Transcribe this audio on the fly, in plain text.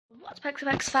What's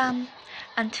PixelX fam?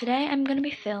 And today I'm going to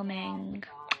be filming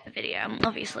a video,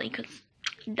 obviously, because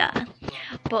duh.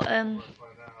 But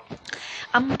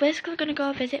I'm basically going to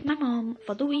go visit my mum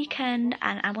for the weekend,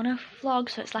 and I want to vlog,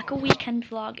 so it's like a weekend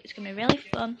vlog. It's going to be really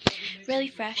fun, really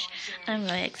fresh, and I'm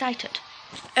really excited.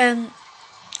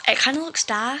 It kind of looks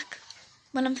dark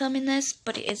when I'm filming this,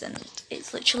 but it isn't.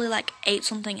 It's literally like 8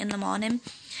 something in the morning,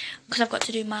 because I've got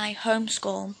to do my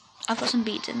homeschool. I've got some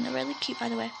beads in, they're really cute by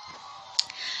the way.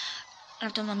 And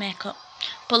I've done my makeup,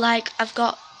 but like I've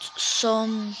got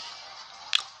some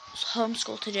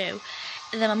homeschool to do,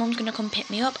 and then my mum's gonna come pick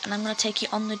me up and I'm gonna take you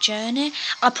on the journey.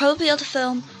 I'll probably be able to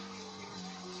film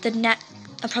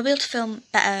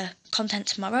better content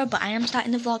tomorrow, but I am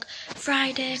starting the vlog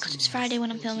Friday because it's Friday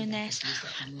when I'm filming this.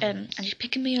 And she's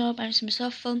picking me up and it's gonna be so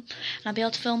fun, and I'll be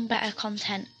able to film better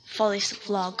content for this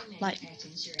vlog like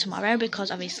tomorrow, because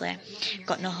obviously I've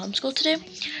got no homeschool to do.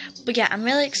 But yeah, I'm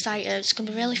really excited. It's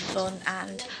gonna be really fun,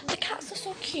 and the cats are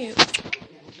so cute.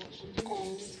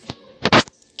 Oh,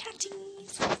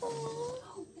 catties. Oh.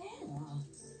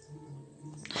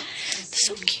 They're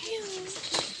so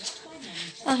cute.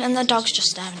 Oh, and the dog's just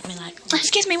staring at me like,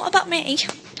 excuse me, what about me?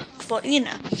 But you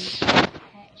know,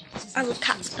 I love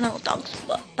cats and I love dogs,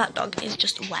 but that dog is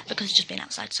just wet because he's just been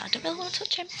outside, so I don't really want to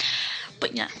touch him.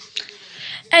 But yeah.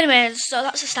 Anyways, so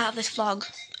that's the start of this vlog.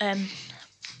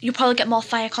 You'll probably get more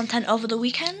fire content over the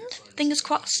weekend, fingers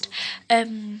crossed.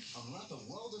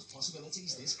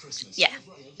 Yeah.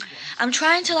 I'm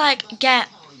trying to like get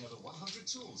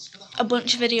a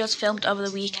bunch of videos filmed over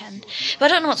the weekend, but I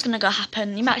don't know what's going to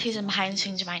happen. You might see some behind the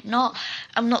scenes, you might not.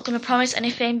 I'm not going to promise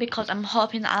anything because I'm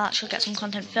hoping that I'll actually get some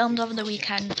content filmed over the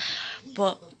weekend.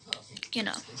 But, you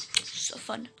know, so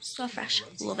fun, so fresh,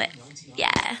 love it,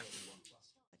 yeah.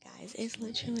 Guys, it's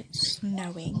literally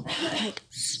snowing, like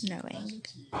snowing.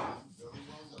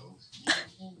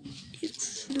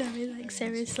 It's snowing, like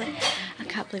seriously. I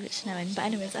can't believe it's snowing, but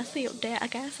anyways, that's the update, I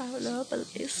guess. I don't know, but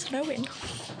it's snowing.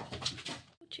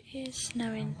 It is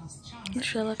snowing.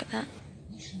 Literally, look at that.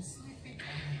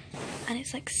 And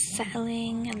it's like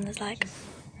settling, and there's like,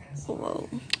 whoa,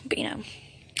 but you know,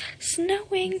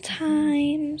 snowing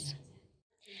times.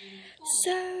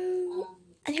 So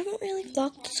I haven't really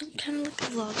vlogged, so I'm kind of like a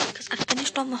vlog because I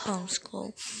finished on the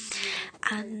homeschool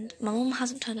and my mum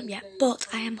hasn't turned up yet, but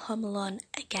I am home alone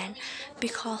again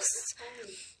because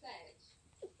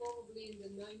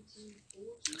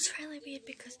it's really weird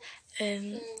because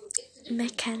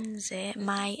Mackenzie,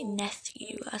 my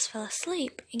nephew, has fell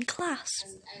asleep in class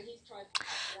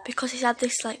because he's had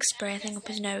this like spray thing up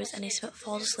his nose and he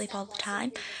falls asleep all the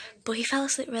time. But he fell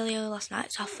asleep really early last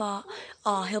night, so I thought,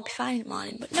 oh, he'll be fine in the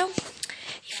morning. But no,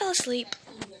 he fell asleep.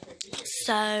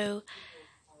 So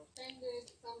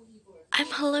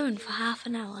I'm alone for half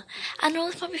an hour. I know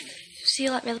this might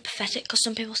feel like really pathetic because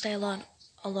some people stay alone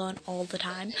all the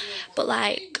time, but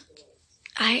like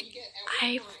I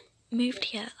moved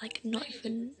here like not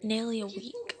even nearly a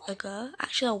week ago.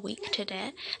 Actually, a week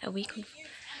today.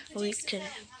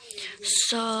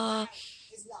 So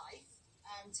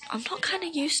I'm not kind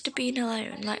of used to being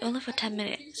alone, like only for 10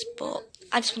 minutes, but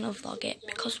I just want to vlog it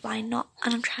because why not?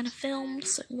 And I'm trying to film,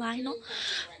 so why not?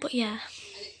 But yeah,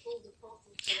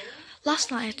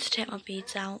 last night I had to take my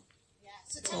beads out,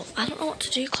 but I don't know what to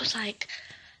do because like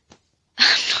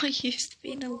I'm not used to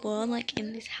being alone like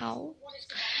in this house.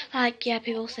 Like yeah,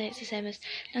 people say it's the same as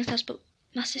downstairs, but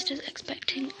my sister's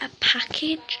expecting a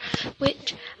package,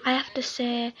 which I have to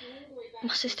say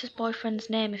my sister's boyfriend's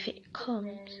name if it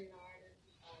comes.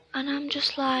 And I'm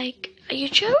just like, are you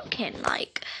joking?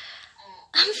 Like,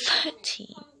 I'm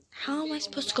 13. How am I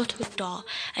supposed to go to a door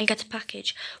and get a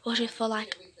package? Was it for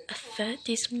like a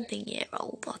 30-something year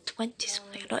old or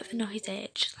 20-something? I don't even know his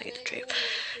age, to tell you the truth.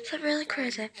 It's like really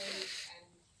crazy.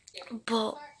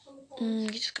 But you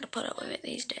just gotta put up with it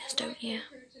these days, don't you?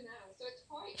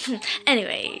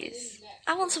 Anyways,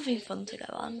 I want something fun to go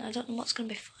on. I don't know what's gonna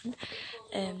be fun.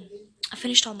 I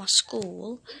finished all my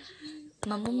school.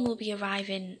 My mum will be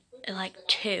arriving at like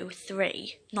 2,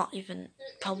 3, not even,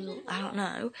 probably, I don't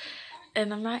know.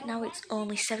 And right now it's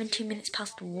only 17 minutes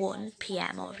past 1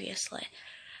 PM, obviously.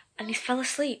 And he fell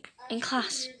asleep in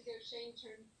class.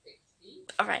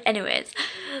 Alright, anyways,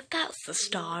 that's the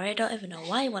story. I don't even know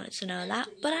why you wanted to know that,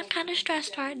 but I'm kind of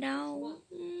stressed right now.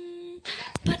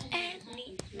 But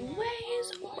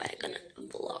anyways, we're gonna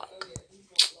vlog.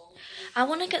 I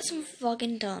want to get some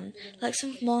vlogging done, like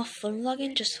some more fun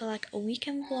vlogging, just for like a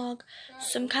weekend vlog.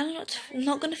 So I'm kind of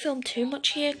not going to film too much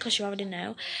here because you already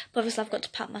know. But obviously I've got to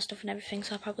pack my stuff and everything,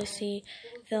 so I'll probably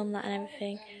film that and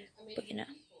everything. But you know.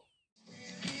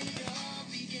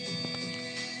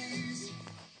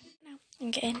 Now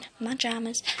I'm getting my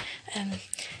pajamas.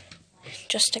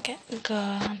 just to go.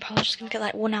 I'm probably just going to get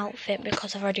like one outfit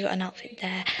because I've already got an outfit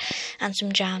there and some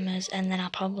pyjamas, and then I'll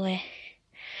probably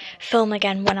film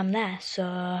again when I'm there,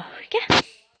 so yeah.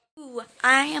 Ooh,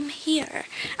 I am here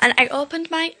and I opened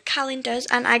my calendars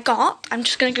and I'm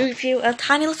just going to give you a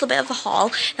tiny little bit of a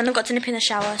haul. Then I've got to nip in the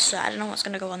shower, so I don't know what's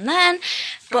going to go on then,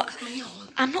 but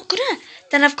I'm not gonna.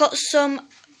 Then I've got some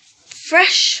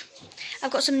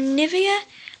Nivea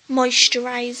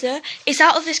moisturiser. It's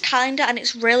out of this calendar and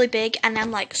it's really big and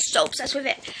I'm like so obsessed with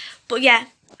it. But yeah,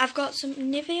 I've got some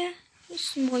Nivea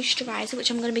moisturiser which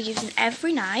I'm going to be using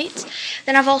every night.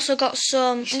 Then I've also got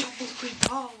some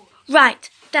right.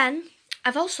 Then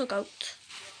I've also got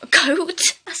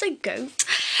I said goat.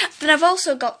 Then I've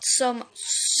also got some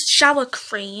shower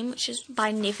cream, which is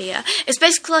by Nivea. It's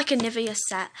basically like a Nivea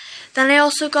set. Then I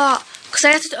also got, because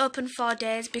I had it open 4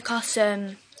 days because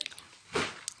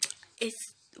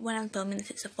it's when I'm filming this,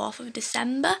 it's the 4th of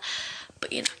December.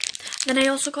 But you know. Then I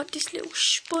also got this little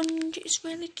sponge. It's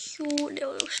really cute,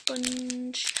 little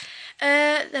sponge.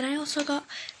 Then I also got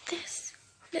this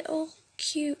little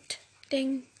cute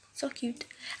thing. So cute,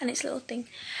 and it's a little thing.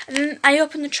 And then I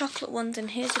opened the chocolate ones,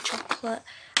 and here's the chocolate.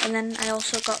 And then I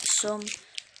also got some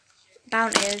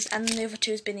Bounties, and the other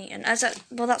two's been eaten.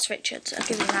 Well, that's Richard's. I'll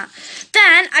give you that.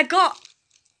 Then I got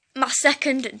my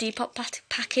second Depop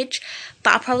package,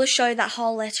 but I'll probably show you that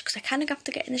haul later because I kind of have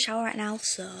to get in the shower right now.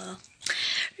 So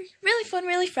really fun,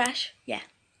 really fresh. Yeah.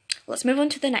 Let's move on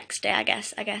to the next day. I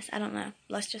guess. I don't know.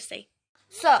 Let's just see.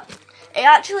 So, it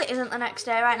actually isn't the next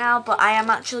day right now, but I am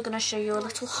actually going to show you a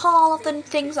little haul of the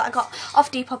things that I got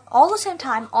off Depop all the same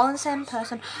time, all in the same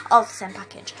person, all the same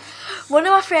package. One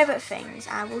of my favourite things,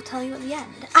 I will tell you at the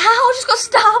end. Ow, I just got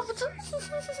stabbed!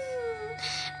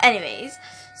 Anyways,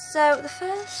 so the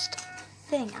first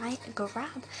thing I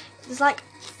grabbed, there's like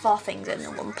 4 things in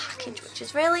the one package, which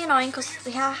is really annoying because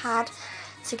they are hard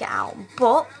to get out,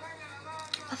 but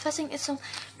the first thing is some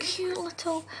cute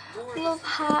little love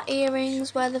heart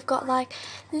earrings where they've got like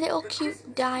little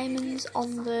cute diamonds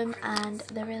on them and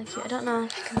they're really cute. I don't know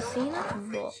if you can see that,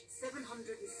 but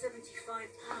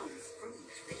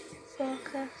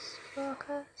focus.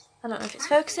 I don't know if it's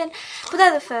focusing, but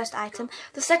they're the first item.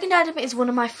 The second item is one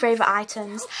of my favourite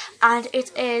items, and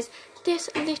it is this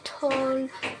little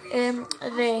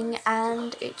ring,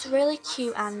 and it's really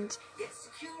cute and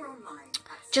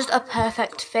just a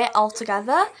perfect fit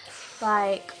altogether,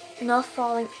 like no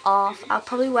falling off. I'll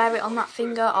probably wear it on that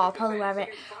finger, or I'll probably wear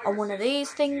it on one of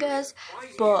these fingers,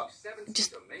 but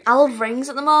just I love rings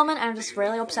at the moment and I'm just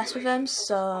really obsessed with them,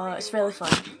 so it's really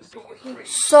fun.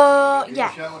 So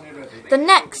yeah, the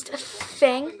next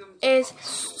thing is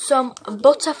some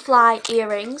butterfly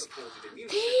earrings.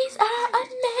 These are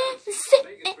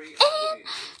amazing.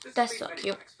 They're so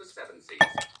cute.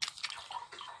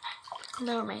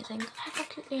 They're amazing. Look how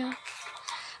cute they are.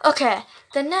 Okay,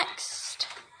 the next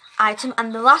item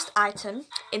and the last item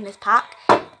in this pack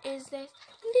is this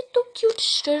little cute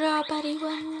strawberry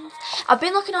ones. I've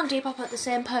been looking on Depop at the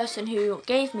same person who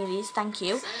gave me these, thank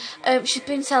you. She's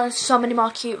been selling so many more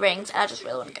cute rings and I just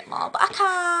really want to get more, but I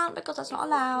can't because that's not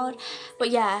allowed. But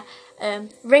yeah,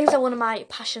 rings are one of my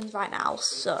passions right now,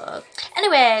 so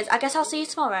anyways, I guess I'll see you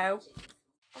tomorrow.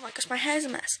 Oh my gosh, my hair's a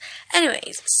mess.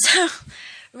 Anyways, so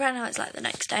right now it's like the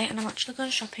next day and I'm actually going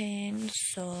shopping,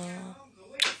 so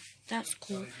that's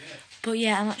cool. But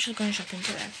yeah, I'm actually going shopping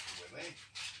today.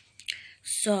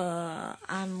 So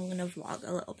I'm going to vlog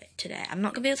a little bit today. I'm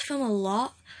not going to be able to film a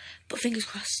lot, but fingers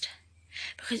crossed.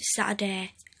 Because it's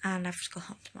Saturday and I have to go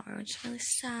home tomorrow, which is really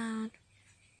sad.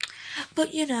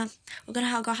 But you know, we're going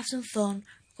to go have some fun,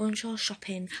 go and show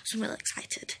shopping, so I'm really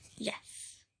excited. Yes.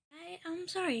 I'm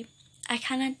sorry, I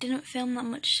kind of didn't film that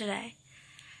much today.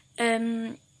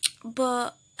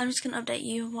 But I'm just going to update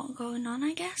you on what's going on,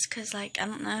 I guess, because, like, I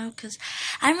don't know, because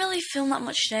I didn't really film that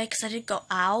much today, because I did go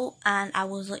out, and I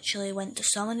went to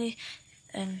so many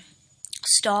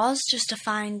stores just to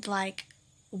find, like,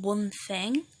 one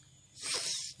thing,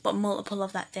 but multiple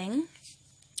of that thing.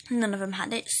 None of them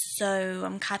had it, so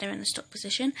I'm kind of in a stuck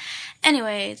position.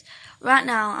 Anyways, right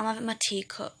now I'm having my tea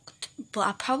cooked, but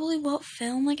I probably won't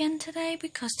film again today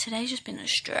because today's just been a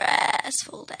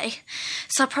stressful day.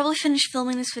 So I'll probably finish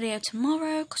filming this video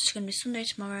tomorrow because it's going to be Sunday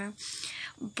tomorrow.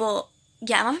 But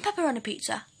yeah, I'm having pepperoni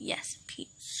pizza. Yes,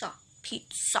 pizza.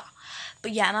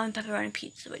 But yeah, I'm having pepperoni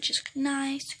pizza, which is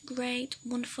nice, great,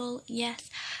 wonderful, yes.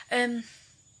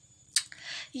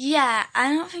 Yeah,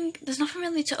 I don't think there's nothing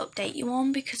really to update you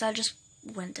on because I just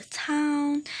went to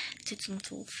town, did some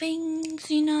little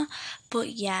things, you know.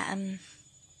 But yeah,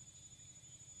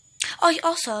 oh,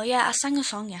 also, yeah, I sang a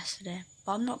song yesterday.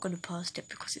 But I'm not going to post it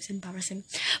because it's embarrassing.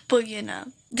 But you know.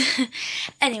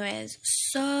 Anyways,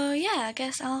 so yeah, I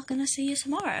guess I'm gonna see you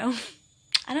tomorrow.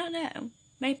 I don't know.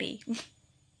 Maybe.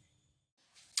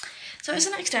 So it's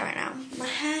the next day right now. My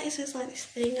hair is just like this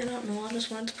thing, I don't know, I just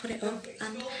wanted to put it up,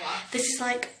 and this is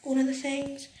like one of the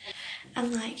things.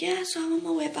 I'm like, yeah, so I'm on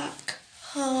my way back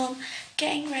home,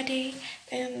 getting ready,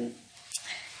 and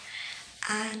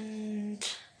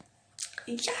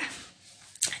yeah.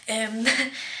 I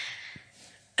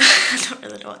don't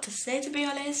really know what to say, to be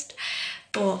honest.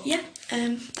 But yeah,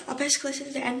 basically this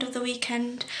is the end of the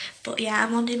weekend. But yeah,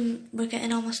 we're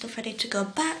getting all my stuff ready to go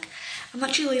back. I'm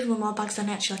actually leaving with more bags than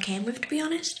I actually came with, to be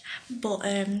honest. But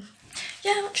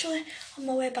yeah, I'm actually on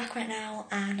my way back right now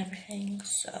and everything,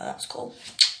 so that's cool.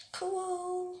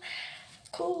 Cool.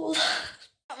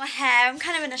 My hair, I'm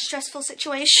kind of in a stressful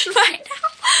situation right now.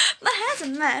 My hair's a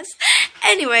mess.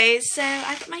 Anyways, so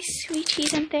I got my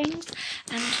sweeties and things,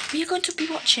 and we are going to be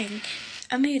watching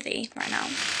a movie right now.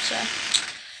 So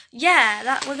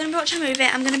yeah, we're going to be watching a movie.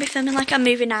 I'm going to be filming like a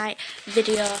movie night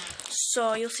video,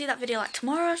 so you'll see that video like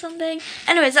tomorrow or something.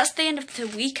 Anyways, that's the end of the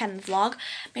weekend vlog.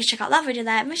 Make sure to check out that video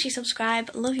there. Make sure you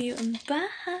subscribe. Love you and bye.